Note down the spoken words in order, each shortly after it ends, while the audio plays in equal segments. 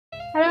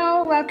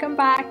welcome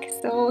back.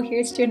 So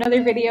here's to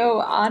another video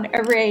on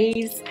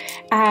arrays.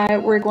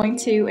 We're going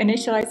to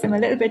initialize them a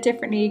little bit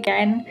differently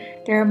again.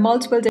 There are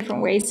multiple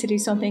different ways to do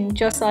something,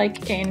 just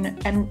like in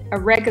a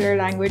regular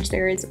language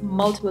there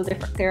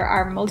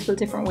are multiple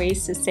different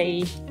ways to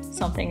say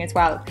something as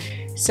well.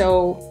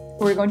 So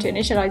we're going to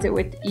initialize it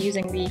with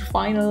using the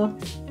final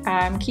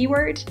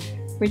keyword,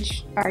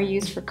 which are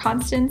used for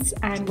constants,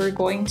 and we're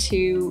going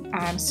to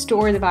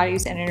store the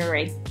values in an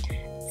array.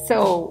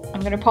 So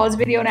I'm going to pause the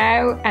video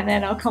now and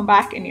then I'll come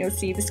back and you'll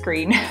see the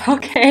screen.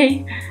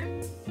 Okay.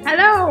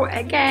 Hello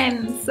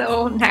again.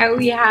 So now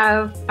we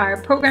have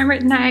our program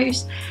written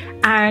out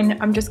and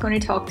I'm just going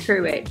to talk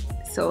through it.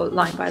 So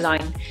line by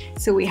line.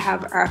 So we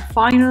have our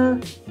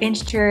final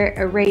integer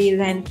array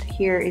length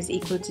here is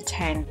equal to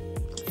 10.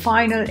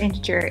 Final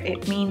integer,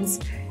 it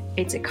means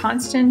it's a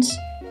constant.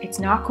 It's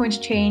not going to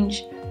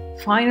change.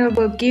 Final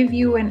will give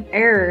you an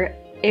error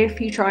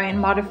if you try and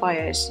modify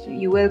it.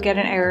 You will get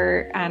an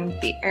error, and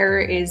the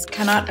error is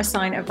cannot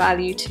assign a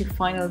value to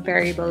final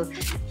variable,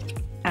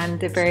 and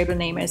the variable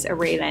name is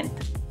array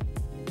length.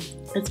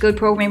 It's good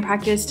programming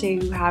practice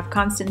to have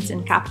constants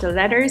in capital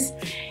letters.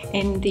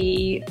 In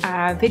the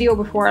video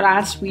before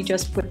last we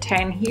just put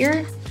 10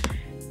 here,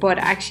 but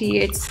actually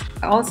it's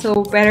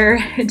also better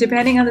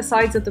depending on the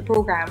size of the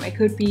program. It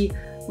could be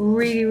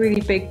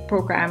really big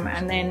program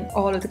and then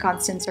all of the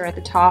constants are at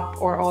the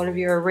top, or all of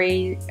your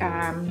array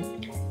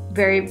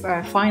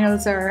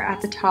finals are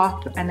at the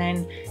top, and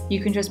then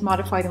you can just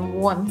modify them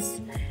once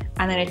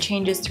and then it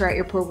changes throughout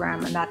your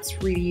program, and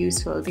that's really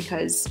useful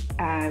because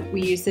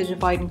we use the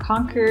divide and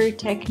conquer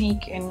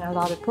technique in a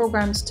lot of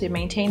programs to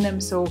maintain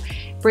them, so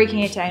breaking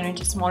it down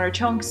into smaller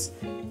chunks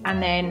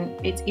and then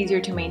it's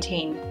easier to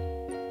maintain.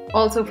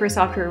 Also for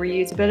software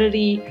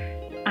reusability,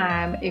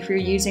 if you're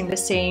using the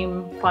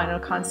same final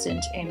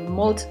constant in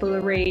multiple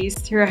arrays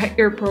throughout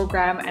your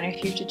program, and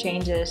if you have to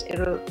change it,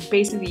 it'll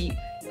basically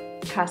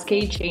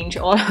cascade change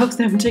all of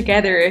them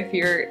together.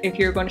 If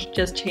you're going to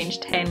just change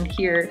 10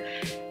 here,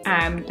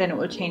 then it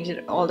will change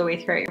it all the way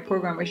throughout your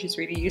program, which is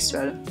really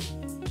useful.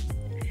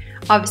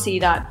 Obviously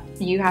that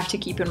you have to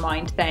keep in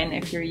mind then,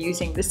 if you're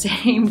using the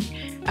same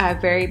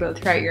variable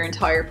throughout your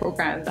entire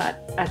program,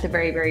 that at the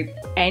very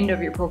end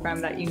of your program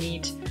that you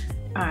need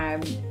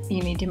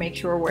to make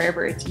sure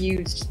wherever it's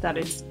used that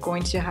it's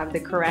going to have the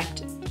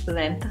correct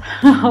length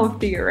of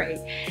the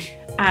array.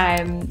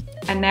 And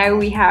now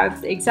we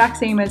have the exact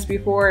same as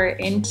before.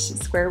 Int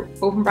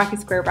open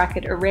bracket square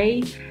bracket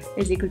array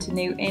is equal to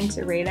new int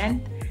array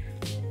length.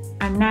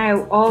 And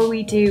now all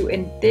we do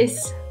in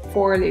this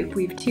for loop,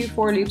 we have two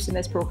for loops in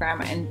this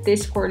program, and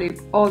this for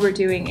loop all we're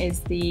doing is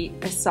the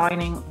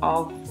assigning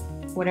of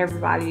whatever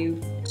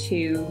value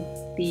to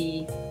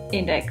the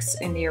index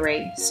in the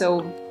array.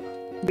 So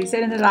we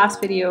said in the last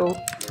video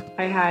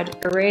I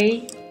had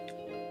array,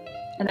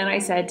 and then I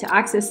said to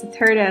access the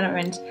third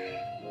element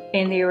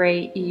in the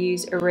array you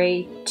use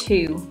array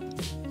 2,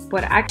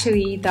 but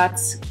actually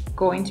that's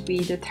going to be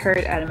the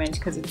third element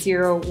because it's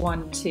 0,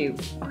 1, 2.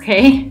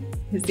 Okay,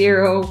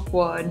 0,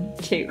 1,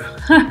 2.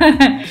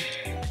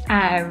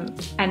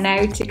 And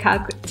now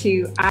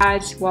to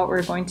add what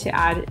we're going to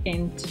add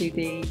into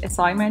the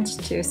assignment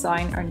to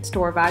assign and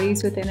store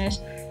values within it,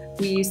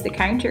 we use the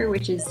counter,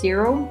 which is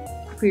 0.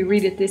 We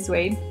read it this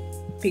way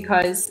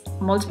because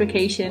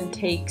multiplication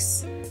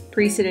takes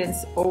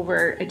precedence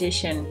over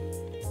addition.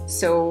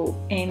 So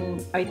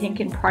I think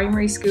in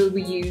primary school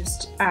we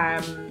used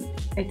a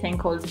thing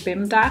called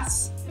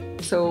BIMDAS.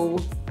 So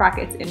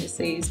brackets,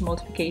 indices,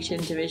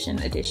 multiplication, division,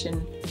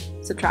 addition,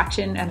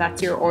 subtraction, and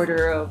that's your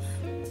order of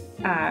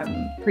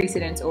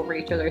precedence over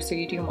each other. So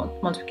you do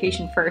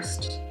multiplication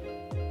first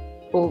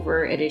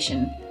over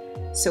addition.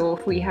 So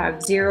if we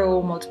have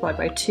 0 multiplied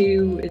by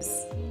 2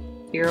 is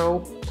 0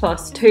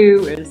 plus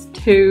 2 is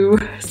 2.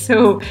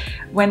 So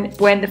when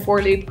the for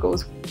loop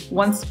goes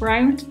once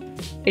round,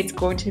 it's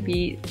going to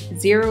be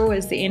 0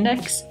 as the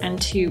index and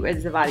 2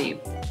 as the value.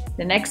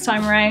 The next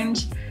time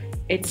around,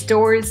 it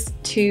stores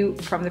 2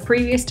 from the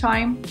previous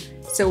time.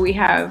 So we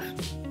have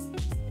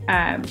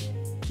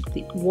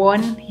the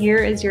 1 here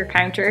is your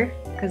counter,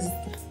 because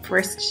the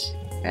first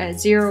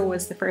 0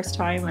 was the first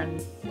time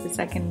and the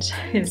second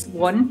is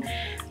 1.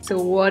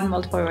 So 1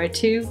 multiplied by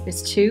 2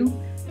 is 2,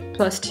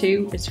 plus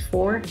 2 is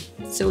 4.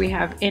 So we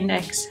have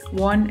index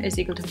 1 is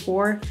equal to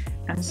 4,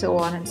 and so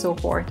on and so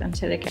forth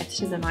until it gets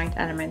to the 9th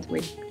element,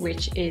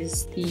 which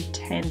is the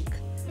 10th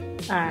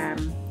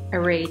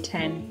array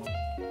 10,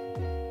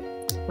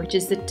 which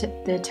is the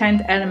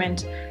 10th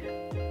element,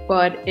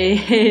 but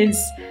it is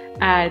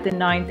the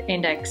 9th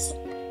index.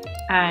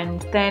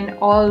 And then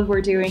all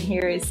we're doing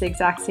here is the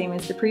exact same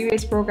as the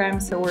previous program.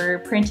 So we're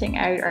printing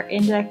out our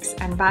index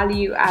and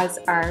value as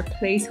our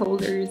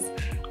placeholders,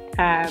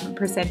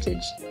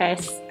 percentage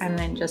 %s, and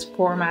then just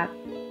format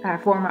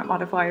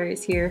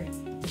modifiers here.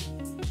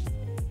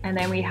 And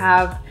then we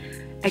have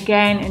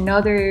again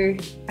another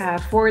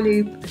for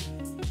loop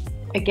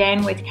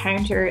Again, with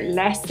counter,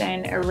 less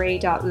than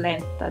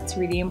array.length, that's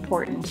really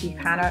important. You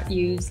cannot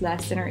use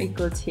less than or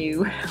equal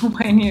to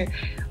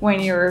when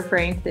you're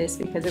referring to this,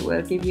 because it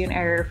will give you an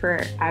error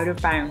for out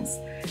of bounds.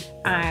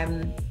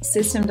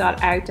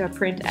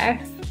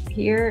 System.out.printf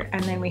here,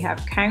 and then we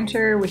have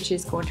counter, which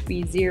is going to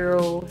be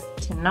 0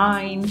 to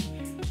 9,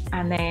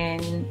 and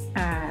then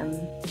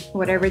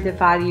whatever the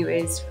value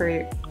is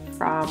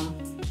from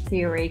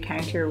the array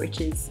counter,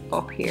 which is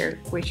up here,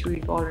 which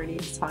we've already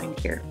assigned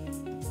here.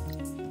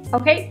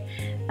 Okay,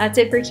 that's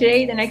it for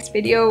today. The next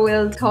video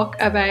we'll talk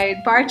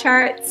about bar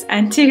charts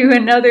and do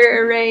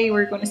another array.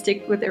 We're going to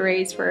stick with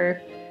arrays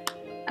for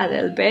a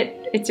little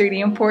bit. It's really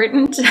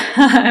important.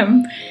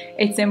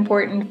 It's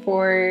important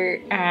for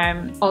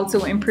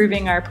also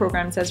improving our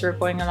programs as we're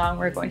going along.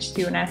 We're going to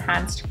do an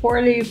enhanced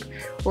for loop.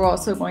 We're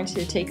also going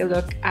to take a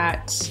look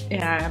at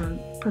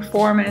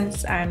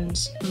performance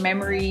and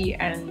memory,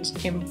 and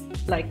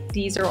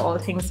these are all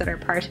things that are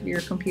part of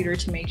your computer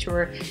to make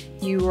sure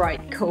you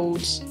write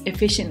code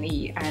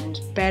efficiently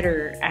and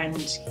better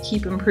and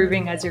keep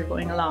improving as you're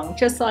going along.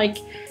 Just like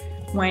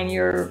when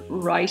you're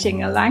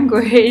writing a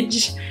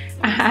language,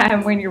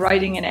 when you're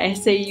writing an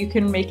essay, you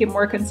can make it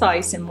more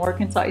concise and more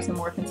concise and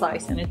more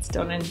concise, and it's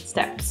done in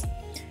steps.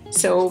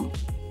 So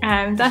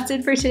that's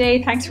it for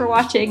today. Thanks for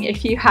watching.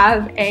 If you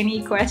have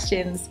any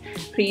questions,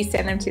 please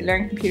send them to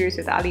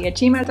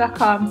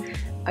learncomputerswithali@gmail.com.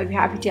 I'd be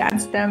happy to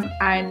answer them,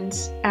 and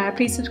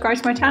please subscribe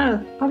to my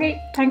channel. Okay,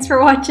 thanks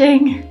for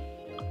watching.